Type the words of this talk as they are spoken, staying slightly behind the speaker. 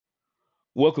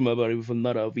Welcome everybody with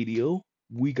another video.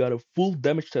 We got a full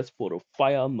damage test for the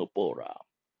fire Nobara.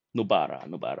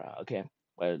 Nobara, okay?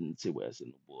 I didn't say where's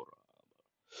in Nobara.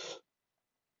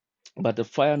 But the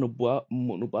fire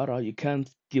Nobara, you can't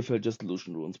give her just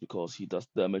illusion runes because he does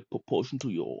damage proportion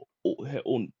to her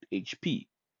own HP.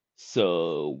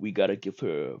 So we gotta give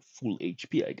her full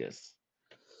HP, I guess.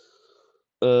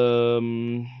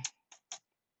 Um,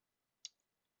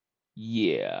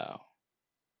 yeah.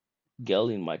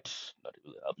 Galleon might not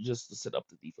really help just to set up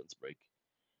the defense break.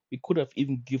 We could have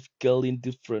even give Galleon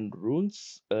different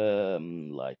runes.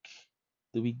 Like,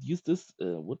 do we use this?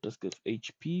 What does give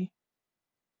HP?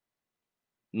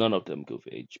 None of them give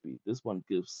HP. This one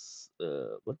gives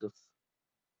what does?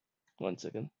 One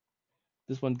second.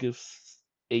 This one gives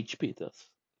HP. Does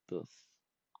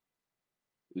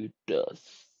it does?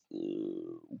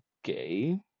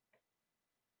 Okay.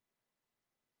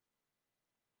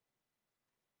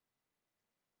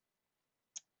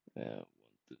 Want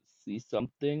to see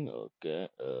something? Okay.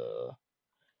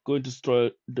 Going to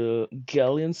destroy the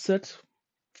Galleon set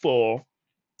for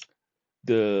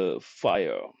the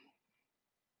fire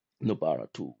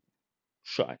Nobara to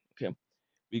shine. Okay.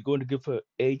 We're going to give her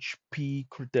HP,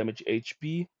 crit damage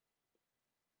HP.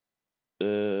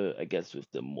 I guess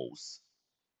with the most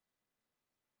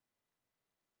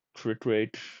crit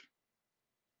rate,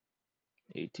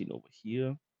 18 over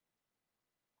here.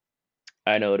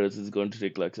 I know this is going to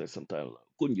take like some time.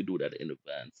 Couldn't you do that in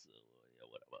advance? Yeah,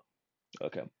 whatever.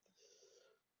 Okay.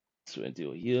 20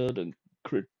 over here, then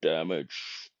crit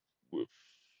damage with,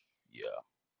 yeah.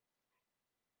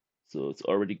 So it's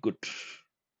already good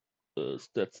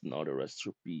stats. Now the rest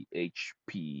should be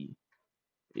HP-ish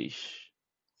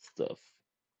stuff.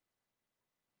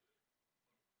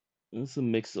 It's a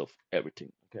mix of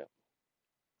everything. Okay.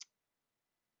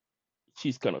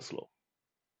 She's kind of slow,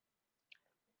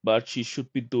 but she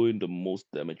should be doing the most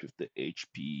damage with the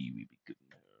HP we be giving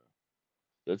her.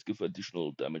 Let's give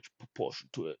additional damage proportion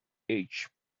to her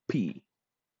HP.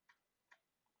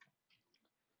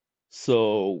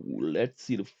 So let's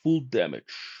see the full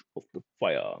damage of the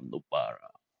fire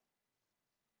Nobara.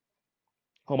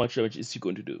 How much damage is she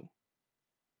going to do?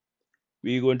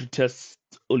 We're going to test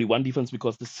only one defense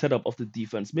because the setup of the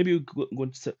defense. Maybe we're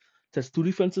going to test two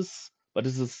defenses, but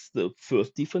this is the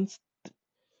first defense.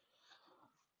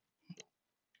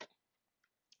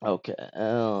 Okay.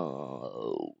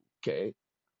 Okay.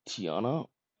 Tiana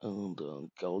and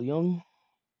Galleon.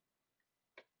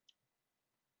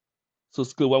 So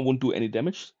skill 1 won't do any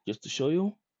damage, just to show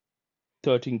you.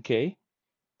 13k.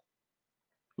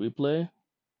 Replay.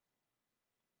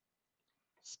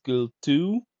 Skill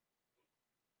 2.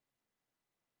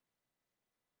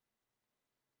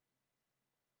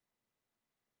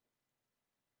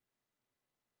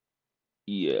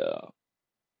 Yeah.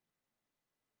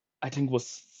 I think it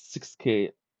was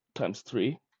 6k times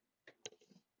 3.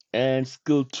 And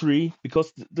skill 3,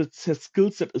 because the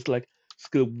skill set is like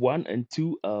skill 1 and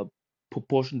 2 are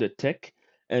proportioned attack,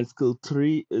 and skill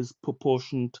 3 is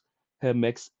proportioned her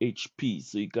max HP.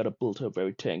 So you gotta build her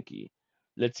very tanky.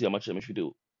 Let's see how much damage we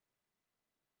do.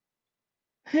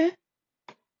 Heh?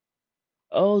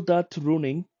 All that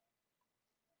runing.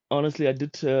 Honestly, I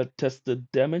did test the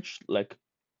damage. Like,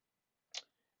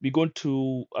 I'm going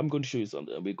to show you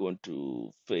something. We're going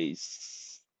to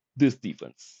face this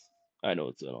defense. I know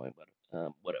it's annoying, but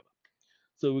whatever.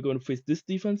 So we're going to face this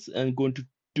defense and going to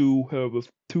do her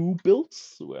with two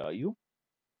builds. Where are you?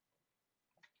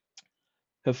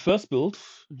 Her first build,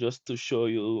 just to show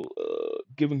you,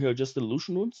 giving her just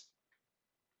illusion runes.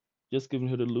 Just giving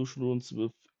her the illusion runes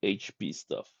with HP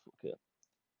stuff. Okay.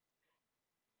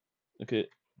 Okay.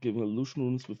 Giving her illusion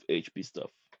runes with HP stuff.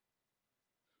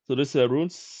 So this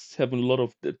runes having a lot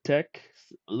of attack,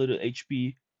 a little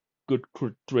HP, good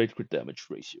crit damage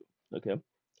ratio. Okay.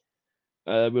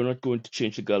 We're not going to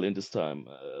change the Guardian this time.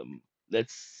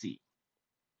 Let's see.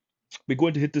 We're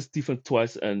going to hit this defense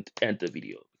twice and end the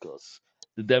video because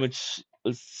the damage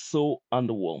is so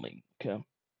underwhelming. Okay.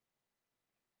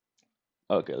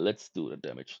 Okay, let's do the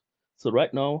damage. So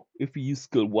right now, if we use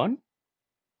skill 1,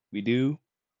 we do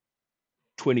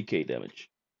 20k damage.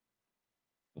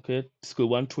 Okay, skill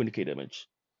 1, 20k damage.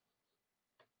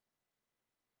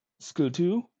 Skill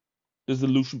 2, there's the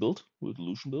illusion build with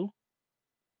illusion build.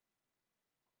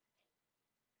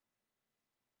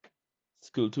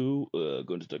 Skill 2,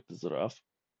 going to take the Zaraf.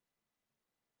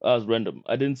 Ah, it's random.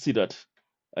 I didn't see that.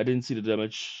 I didn't see the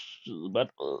damage,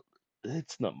 but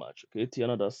it's not much. Okay,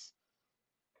 Tiana does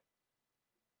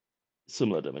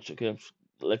similar damage. Okay,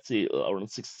 let's say around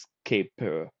 6k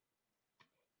per.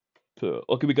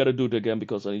 Okay, we gotta do it again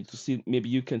because I need to see. Maybe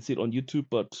you can see it on YouTube,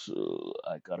 but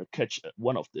I gotta catch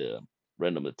one of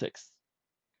random attacks.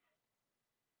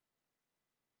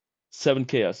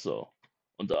 7k I saw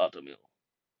on the auto mill.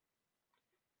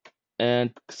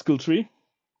 And skill tree,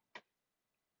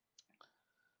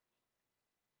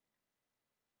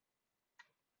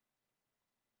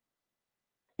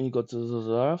 you got the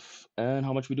Zaraf, and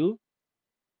how much we do?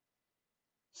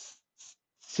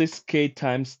 6k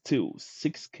times 2.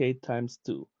 6k times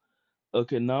 2.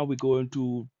 Okay, now we're going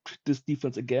to this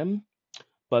defense again,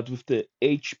 but with the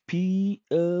HP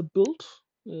build.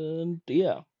 And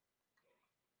yeah,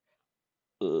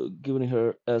 giving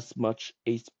her as much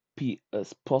HP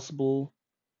as possible.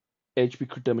 HP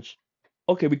crit damage.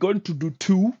 Okay, we're going to do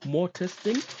two more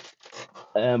testing.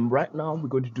 Right now we're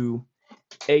going to do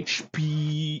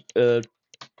HP,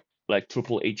 like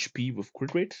triple HP with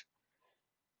crit rate.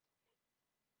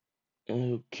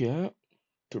 Okay,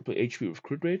 triple HP with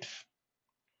crit rate,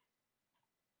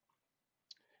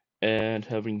 and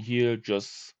having here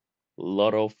just a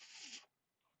lot of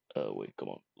wait, come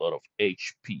on, a lot of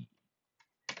HP,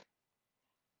 a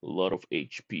lot of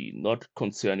HP, not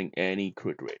concerning any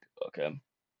crit rate. Okay, I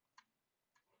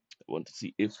want to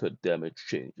see if her damage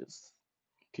changes.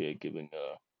 Okay, giving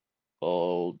her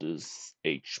all this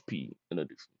HP in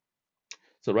addition.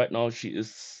 So right now she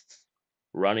is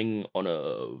running on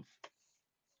a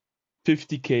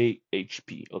 50k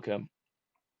HP. Okay,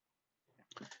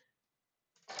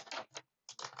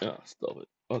 yeah, stop it.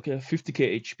 Okay,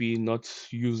 50k HP, not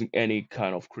using any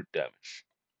kind of crit damage.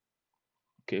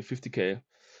 Okay, 50k.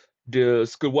 The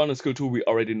skill 1 and skill 2 we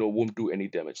already know won't do any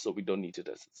damage, so we don't need to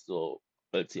test it. So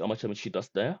let's see how much damage she does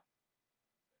there.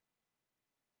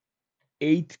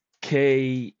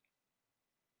 8k,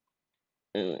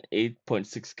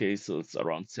 8.6k, so it's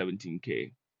around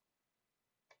 17k.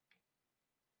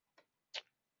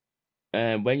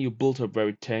 And when you build her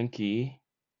very tanky,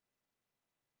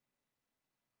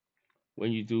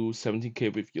 when you do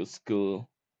 17k with your skill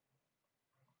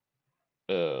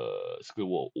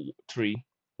 3,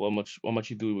 how much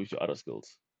you do with your other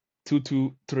skills?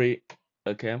 223,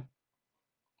 okay,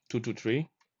 223.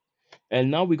 And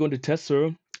now we're going to test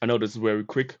her. I know this is very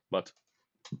quick, but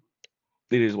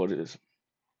it is what it is.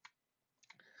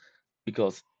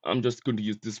 Because I'm just going to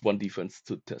use this one defense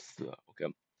to test her.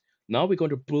 Okay. Now we're going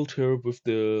to build her with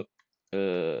the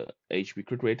HP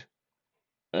crit rate.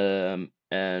 And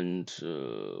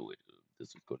wait, this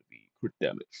is going to be crit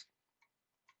damage.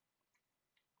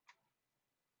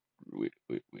 Wait.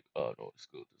 Oh no,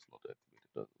 skill is not activated.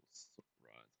 That's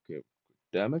right. Okay,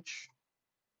 crit damage.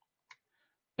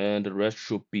 And the rest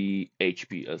should be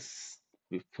HP as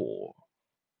before.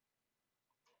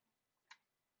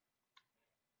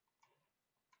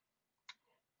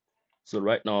 So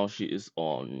right now she is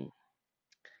on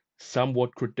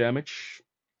somewhat crit damage,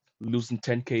 losing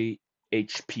 10k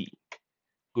HP.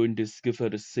 Going to give her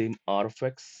the same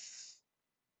artifacts.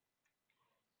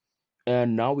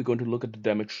 And now we're going to look at the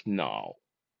damage now.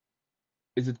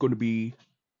 Is it going to be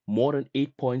more than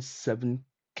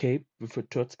 8.7k with her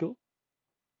third skill?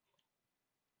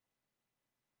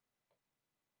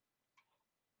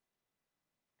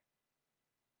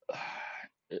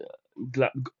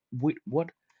 Wait, what?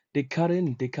 They cut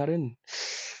in. They cut in.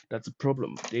 That's a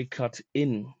problem. They cut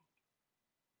in.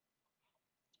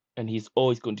 And he's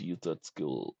always going to use that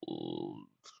skill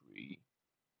 3.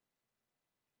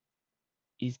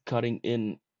 He's cutting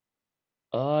in.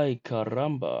 Ay,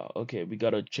 caramba. Okay, we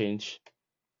gotta change.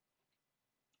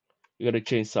 We gotta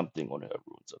change something on her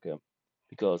runes, okay?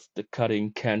 Because the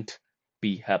cutting can't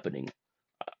be happening.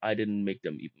 I didn't make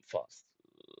them even fast.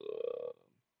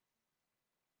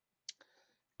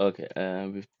 Okay,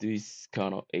 and with this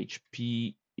kind of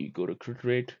HP, you go to crit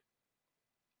rate.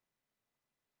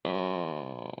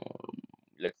 Um,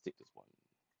 let's take this one.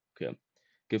 Okay,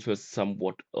 give her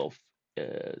somewhat of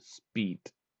speed.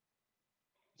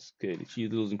 Okay, if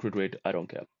she's losing crit rate, I don't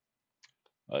care.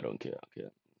 I don't care. Okay,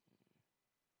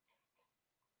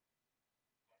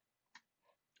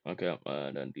 okay,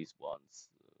 and then these ones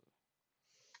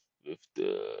with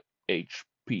the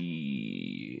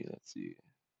HP. Let's see.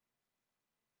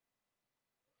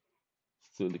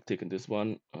 So taking this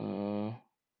one.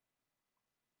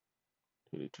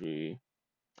 33.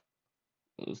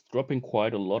 It's dropping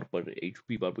quite a lot by the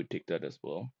HP, but we take that as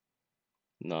well.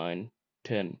 9,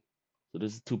 10. So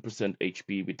this is 2%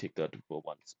 HP. We take that for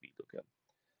 1 speed. Okay.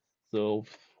 So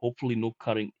hopefully no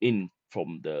cutting in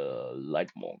from the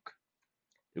light monk.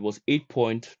 It was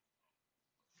 8.6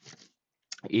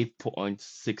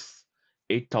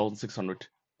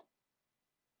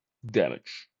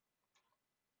 damage.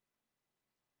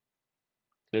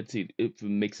 Let's see if it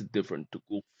makes it different to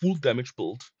go full damage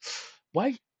build.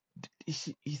 Why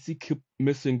He keep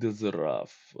missing the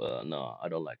giraffe. No, I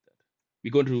don't like that.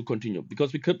 We're going to continue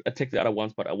because we could attack the other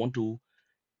ones, but I want to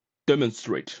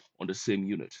demonstrate on the same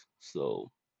unit. So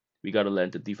we gotta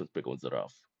land the defense break on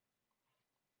giraffe.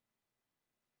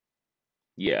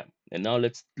 Yeah, and now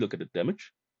let's look at the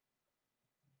damage.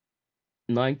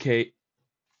 9k,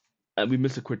 and we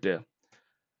missed a crit there.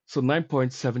 So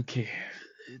 9.7k.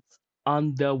 It's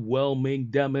underwhelming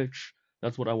damage.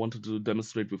 That's what I wanted to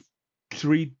demonstrate with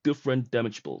three different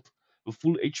damage builds. With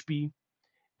full HP,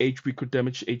 HP crit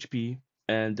damage HP,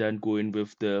 and then going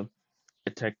with the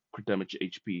attack crit damage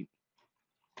HP.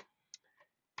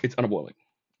 It's underwhelming.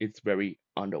 It's very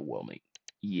underwhelming.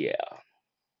 Yeah.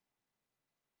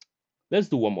 Let's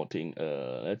do one more thing.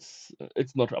 Let's.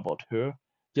 It's not about her.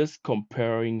 Just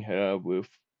comparing her with.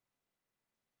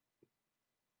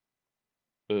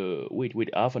 Wait.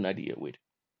 I have an idea. Wait.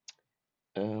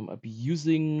 I'll be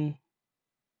using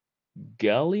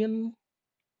Galleon.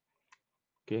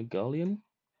 Okay, Galleon.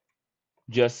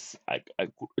 Just I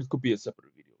could, it could be a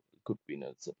separate video. It could be in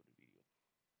a separate video.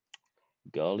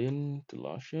 Galleon,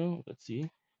 Delasha. Let's see.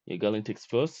 Yeah, Galleon takes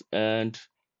first, and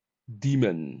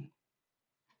Demon.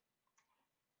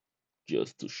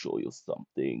 Just to show you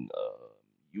something.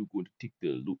 You're going to take the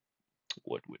loot.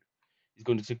 Wait. He's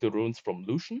going to take the runes from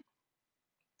Lucian.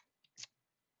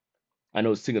 I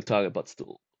know it's single target, but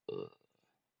still. Uh,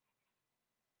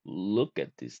 Look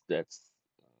at this. That's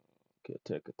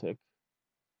okay. Attack.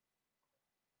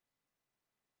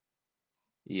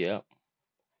 Yeah,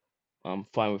 I'm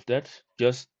fine with that.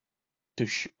 Just to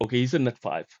okay, he's a net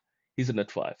five. He's a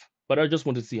net five. But I just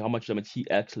want to see how much damage he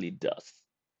actually does.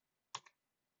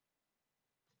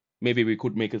 Maybe we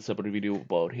could make a separate video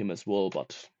about him as well,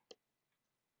 but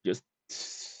just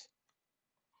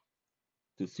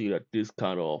to see that this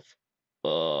kind of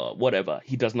whatever,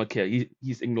 he does not care.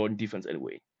 He's ignoring defense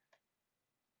anyway.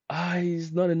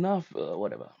 He's not enough.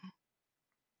 Whatever.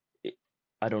 It,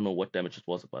 I don't know what damage it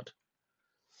was, but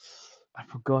I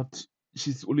forgot.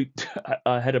 She's only.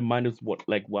 I had a minus what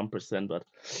like 1%, but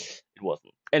it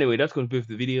wasn't. Anyway, that's going to be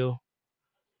the video.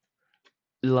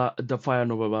 The fire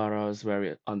Nobara is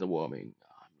very underwhelming.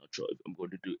 I'm not sure if I'm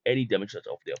going to do any damage of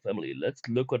their family. Let's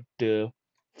look at the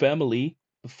family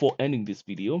before ending this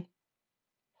video.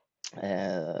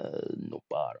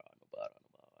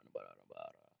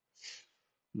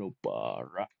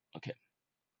 Nobara. Okay.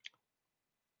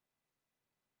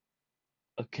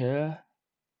 Okay.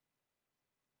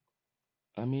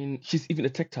 I mean, she's even a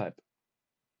tech type.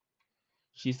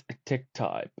 She's a tech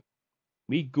type.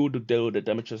 We go to do the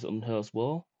damages on her as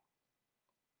well.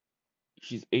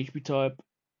 She's HP type.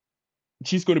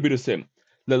 She's going to be the same.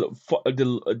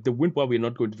 The wind bar, we're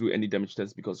not going to do any damage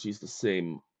test because she's the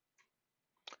same.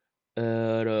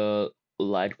 The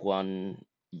light one,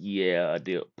 yeah,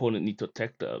 the opponent need to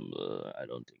attack them. I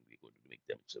don't think we're going to make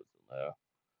damage test on her.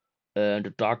 And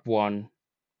the dark one,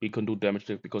 we can do damage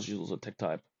test because she's also tech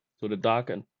type. So the dark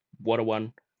and water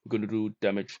one, we're going to do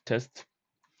damage test.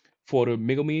 For the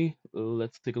Megami,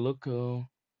 let's take a look.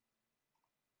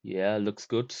 Yeah, looks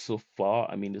good so far.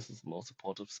 I mean, this is more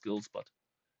supportive skills, but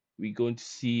we're going to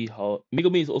see how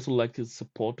Megami is also like his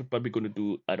supporter, but we're going to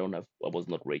do. I don't have. I was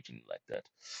not raging like that.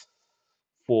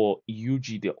 For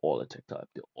Yuji, they're all attack type.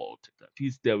 They're all attack type.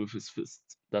 He's there with his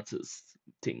fists. That's his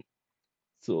thing.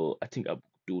 So I think I would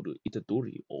do the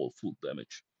Itadori all full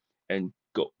damage, and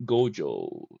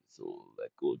Gojo. So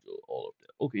like Gojo, all of them.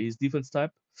 Okay, he's defense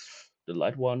type. The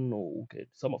light one. Oh, okay,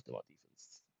 some of them are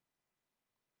defense.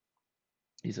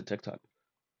 He's attack type.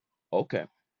 Okay.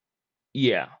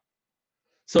 Yeah.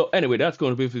 So anyway, that's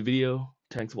going to be the video.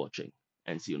 Thanks for watching,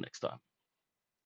 and see you next time.